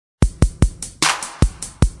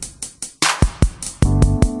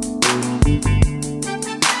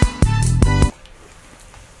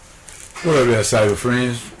What up there, cyber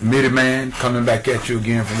friends? Mitty Man coming back at you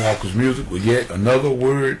again from Walker's Music with yet another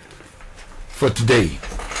word for today.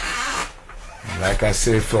 Like I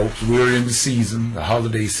said, folks, we're in the season, the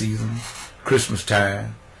holiday season, Christmas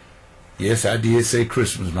time. Yes, I did say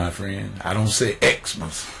Christmas, my friend. I don't say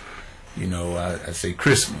Xmas. You know, I say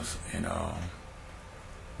Christmas. And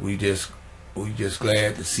we just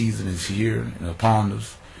glad the season is here and upon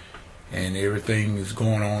us, and everything is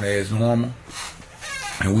going on as normal.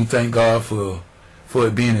 And we thank God for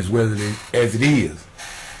it being as well as it is.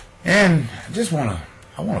 And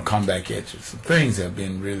I want to come back at you. Some things have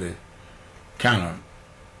been really kind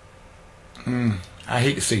of, I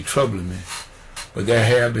hate to say troubling me, but there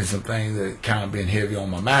have been some things that kind of been heavy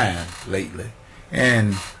on my mind lately.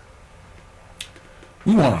 And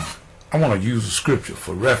I want to use a scripture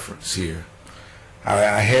for reference here.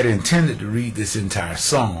 I had intended to read this entire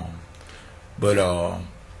song, but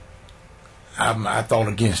I thought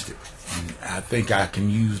against it. And I think I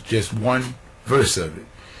can use just one verse of it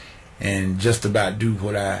and just about do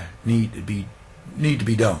what I need to be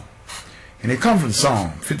done. And it comes from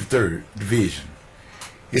Psalm 53rd division.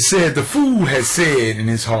 It said, "The fool has said in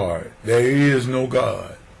his heart, there is no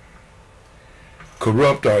God.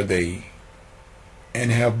 Corrupt are they,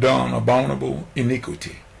 and have done abominable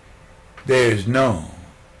iniquity. There is none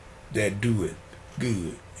that doeth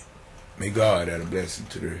good." May God add a blessing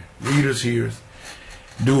to the readers, hearers,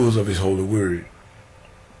 doers of his holy word.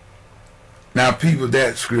 Now, people,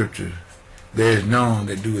 that scripture, there is none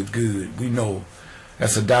that doeth good, we know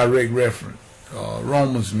that's a direct reference.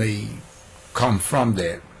 Romans may come from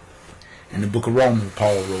that. In the book of Romans,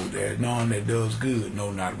 Paul wrote, "There is none that does good,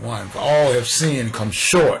 no, not one. For all have sinned and come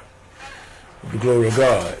short of the glory of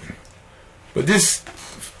God." But this,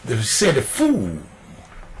 they said, the fool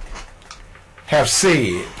have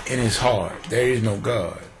said in his heart, there is no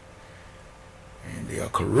God. And they are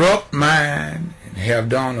corrupt mind and have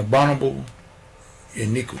done abominable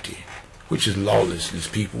iniquity, which is lawlessness,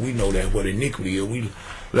 people. We know that what iniquity is. We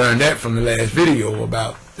learned that from the last video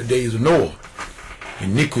about the days of Noah.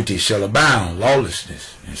 Iniquity shall abound,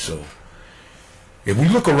 lawlessness. And so, if we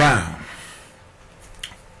look around,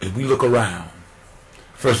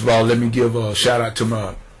 first of all, let me give a shout out to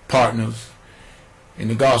my partners in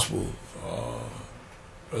the gospel,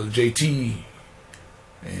 Brother JT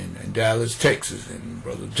in Dallas, Texas, and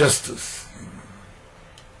Brother Justice in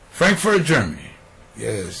Frankfurt, Germany.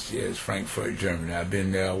 Yes, Frankfurt, Germany. I've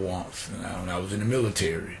been there once when I was in the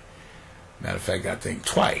military. Matter of fact, I think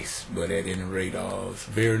twice, but at any rate, it's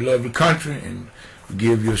a very lovely country, and we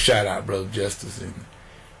give you a shout out, Brother Justice, and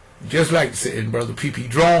just like to say, and Brother PP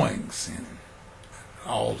Drawings, and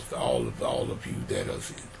all of you that are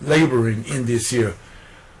laboring in this here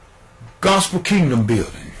gospel kingdom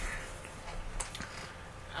building.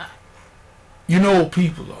 You know,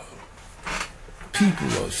 people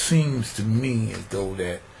seems to me as though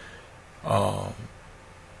that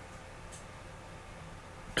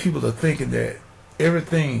people are thinking that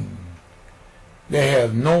everything, there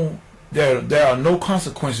are no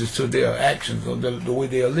consequences to their actions or the way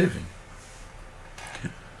they are living.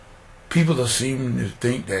 People are seeming to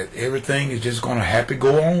think that everything is just going to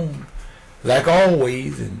go on like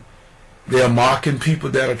always, and they're mocking people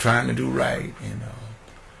that are trying to do right. And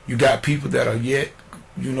you got people that are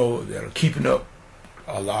that are keeping up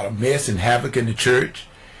a lot of mess and havoc in the church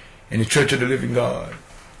of the living God.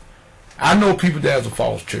 I know people that's a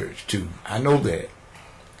false church too. I know that.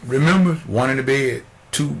 Remember, one in the bed,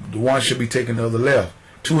 two, the one should be taking the other left.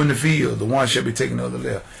 Two in the field, the one should be taking the other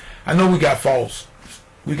left. I know we got false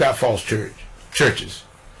churches,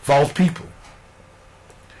 false people.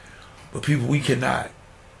 But people, we cannot.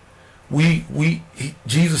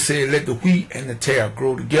 Jesus said, "Let the wheat and the tare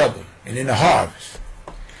grow together, and in the harvest,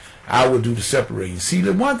 I will do the separating." See,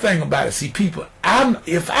 the one thing about it, see, people,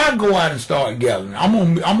 if I go out and start gathering,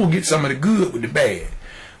 I'm gonna get some of the good with the bad.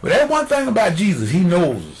 But that one thing about Jesus, he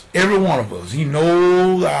knows us, every one of us. He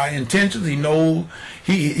knows our intentions. He knows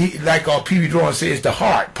he like our P.V. Drawing says, it's the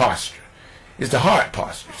heart posture. It's the heart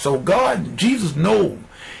posture. So Jesus knows.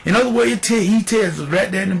 In other words, he tells us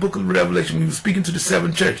right there in the book of Revelation, when he was speaking to the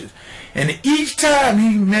 7 churches. And each time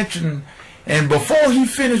he mentioned, and before he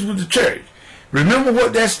finished with the church, remember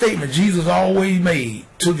what that statement Jesus always made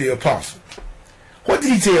to the apostle. What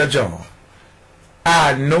did he tell John?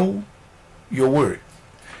 "I know your word."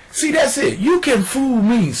 See, that's it. You can fool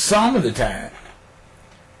me some of the time,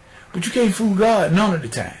 but you can't fool God none of the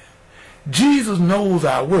time. Jesus knows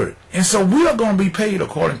our work, and so we are going to be paid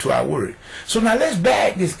according to our word. So now let's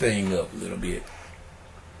back this thing up a little bit.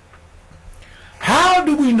 How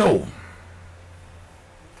do we know?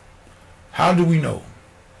 How do we know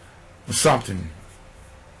when something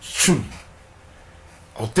true,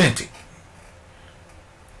 authentic,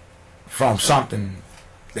 from something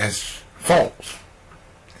that's false,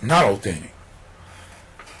 not authentic?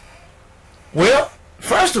 Well,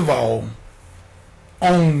 first of all,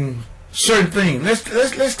 on certain things,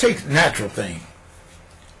 let's take natural things.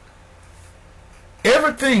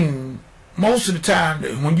 Everything, most of the time,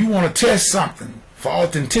 when you want to test something for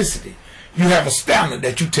authenticity, you have a standard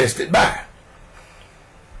that you test it by.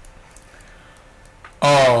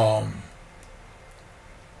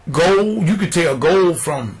 Gold, you could tell gold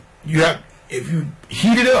from, if you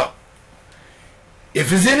heat it up, if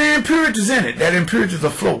there's any impurities in it, that impurities will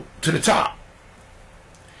float to the top.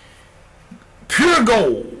 Pure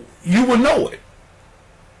gold, you will know it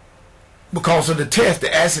because of the test,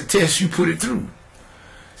 the acid test you put it through.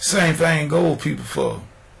 Same thing goes, people, for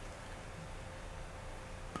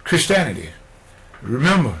Christianity.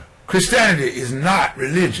 Remember, Christianity is not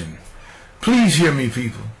religion. Please hear me,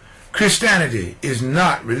 people. Christianity is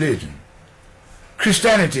not religion.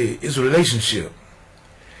 Christianity is a relationship.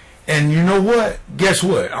 And you know what? Guess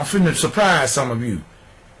what? I'm finna surprise some of you.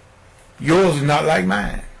 Yours is not like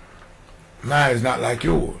mine. Mine is not like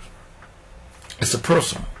yours. It's a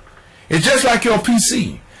personal. It's just like your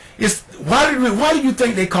PC. Why do you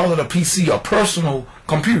think they call it a PC, a personal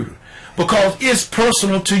computer? Because it's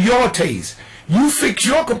personal to your taste. You fix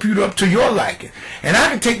your computer up to your liking. And I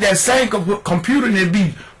can take that same computer and it'd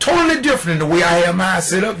be totally different in the way I have mine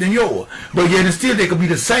set up than yours. But yet and still they could be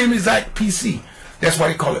the same exact PC. That's why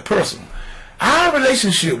they call it personal. Our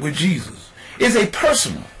relationship with Jesus is a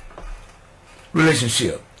personal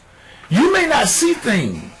relationship. You may not see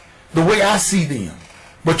things the way I see them,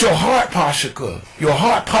 but your heart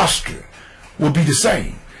posture will be the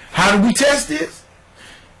same. How do we test this?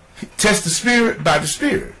 Test the spirit by the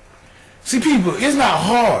spirit. See, people, it's not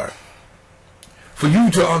hard for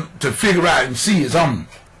you to figure out and see it's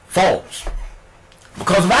false.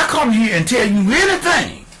 Because if I come here and tell you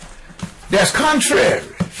anything that's contrary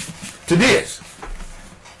to this,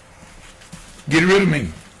 get rid of me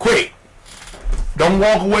quick. Don't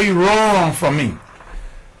walk away wrong from me.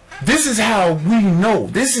 This is how we know.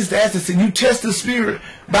 This is the essence. You test the spirit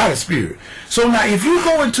by the spirit. So now, if you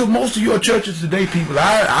go into most of your churches today, people,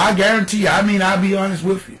 I guarantee you, I'll be honest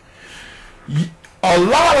with you, a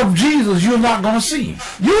lot of Jesus you're not going to see.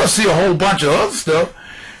 You will see a whole bunch of other stuff.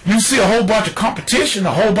 You see a whole bunch of competition,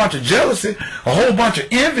 a whole bunch of jealousy, a whole bunch of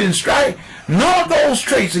envy and strife. None of those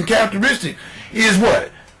traits and characteristics is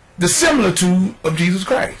what? The similitude of Jesus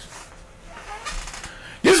Christ.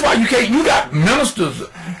 This is why you got ministers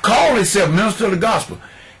call themselves ministers of the gospel.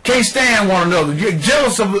 Can't stand one another. You're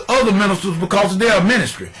jealous of other ministers because of their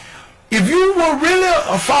ministry. If you were really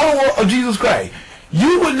a follower of Jesus Christ,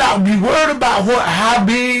 you would not be worried about how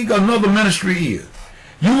big another ministry is.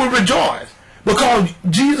 You would rejoice. Because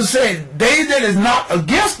Jesus said, they that is not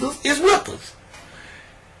against us is with us.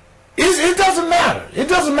 It doesn't matter. It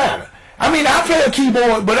doesn't matter. I play a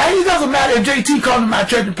keyboard, but it doesn't matter if JT comes to my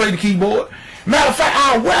church and play the keyboard. Matter of fact,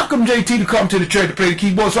 I welcome JT to come to the church to play the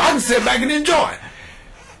keyboard so I can sit back and enjoy.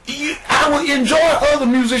 I will enjoy other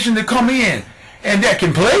musicians that come in and that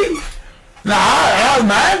can play. Now, I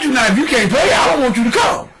mind you, now, if you can't play, I don't want you to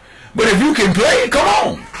come. But if you can play, come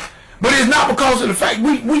on. But it's not because of the fact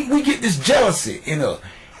we get this jealousy in us.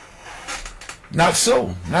 Not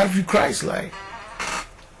so. Not if you Christ-like.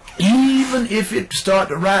 Even if it start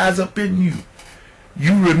to rise up in you,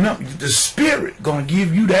 you remember the Spirit gonna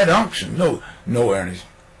give you that unction. No, Ernest,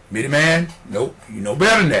 Mitty man, nope, you know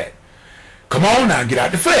better than that. Come on now, get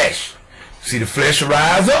out the flesh. See, the flesh will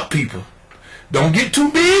rise up, people. Don't get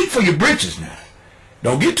too big for your britches now.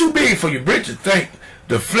 Don't get too big for your britches. Think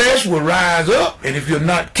the flesh will rise up, and if you're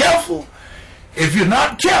not careful, the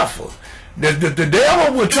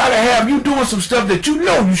devil will try to have you doing some stuff that you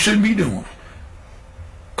know you shouldn't be doing.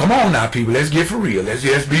 Come on now, people, let's get for real. Let's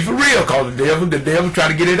be for real, because the devil try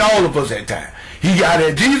to get at all of us at times. He got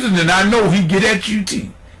at Jesus, and I know he get at you too.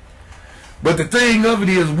 But the thing of it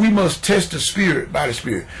is, we must test the spirit by the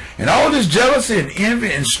spirit. And all this jealousy and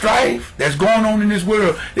envy and strife that's going on in this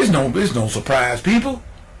world, it's no surprise, people.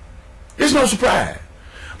 It's no surprise.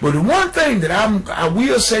 But the one thing that I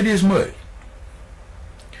will say this much,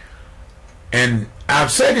 and I've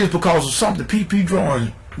said this because of something P.P.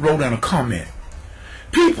 Drawing wrote in a comment.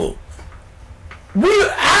 People, we've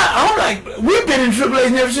been in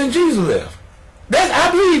tribulation ever since Jesus left.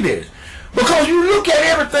 I believe this. Because you look at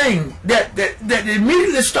everything that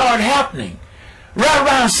immediately started happening right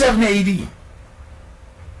around 70 AD.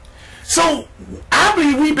 So I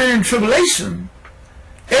believe we've been in tribulation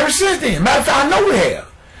ever since then. Matter of fact, I know we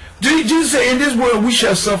have. Jesus said, in this world we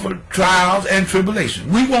shall suffer trials and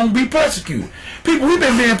tribulation. We won't be persecuted. People, we've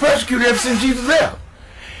been being persecuted ever since Jesus left.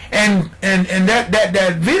 And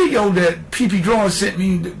that video that P.P. Drawing sent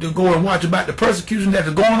me to go and watch about the persecution that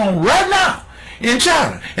is going on right now in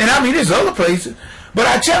China. And I mean, there's other places. But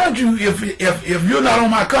I challenge you, if you're not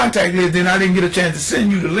on my contact list, then I didn't get a chance to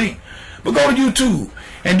send you the link. But go to YouTube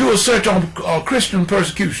and do a search on Christian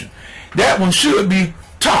persecution. That one should be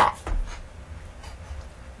top.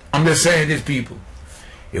 I'm just saying this, people.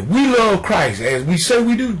 If we love Christ as we say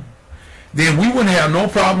we do, then we wouldn't have no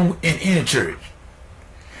problem in any church.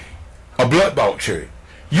 A blood-bought church.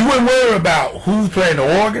 You wouldn't worry about who's playing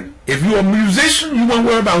the organ. If you're a musician, you wouldn't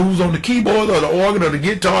worry about who's on the keyboard or the organ or the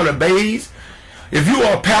guitar or the bass. If you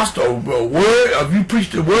are a pastor or a word, or if you preach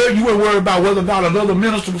the word, you wouldn't worry about whether or not another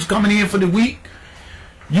minister was coming in for the week.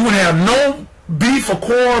 You would have no beef or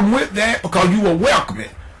quarrel with that because you will welcome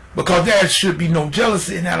it. Because there should be no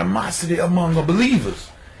jealousy and animosity among the believers.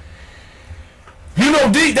 You know,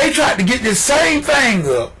 they tried to get this same thing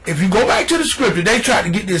up. If you go back to the scripture, they tried to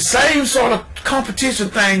get this same sort of competition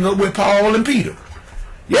thing up with Paul and Peter.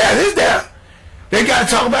 Yeah, this that. They got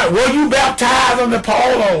to talk about, were you baptized under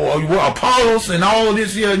Paul or Apollos and all of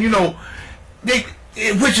this here, you know,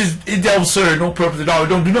 it don't serve no purpose at all. It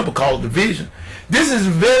don't do nothing but cause division. This is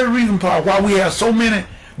the very reason why we have so many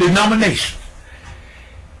denominations.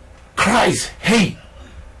 Christ hate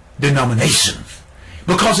denominations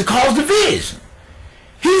because it caused division.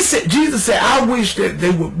 He said, Jesus said, I wish that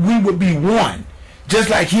we would be one, just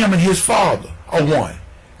like him and his Father are one.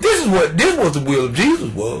 This was the will of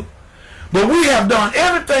Jesus was. But we have done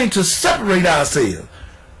everything to separate ourselves.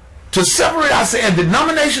 To separate ourselves, and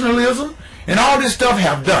denominationalism and all this stuff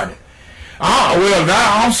have done it. Ah, well,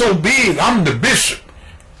 now I'm so big, I'm the bishop.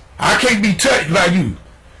 I can't be touched by you.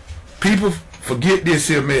 People, forget this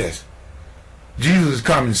here mess. Jesus is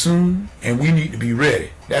coming soon, and we need to be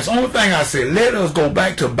ready. That's the only thing I said. Let us go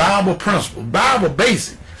back to Bible principles, Bible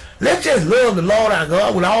basics. Let's just love the Lord our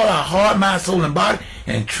God with all our heart, mind, soul, and body,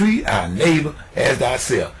 and treat our neighbor as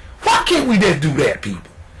thyself. Why can't we just do that,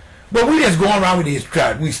 people? But we just going around with this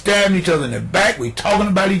crowd. We stabbing each other in the back. We talking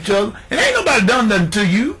about each other. And ain't nobody done nothing to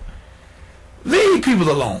you. Leave people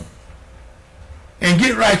alone. And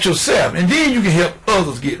get right yourself. And then you can help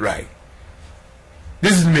others get right.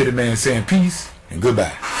 This is Middy Man saying peace and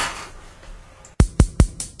goodbye.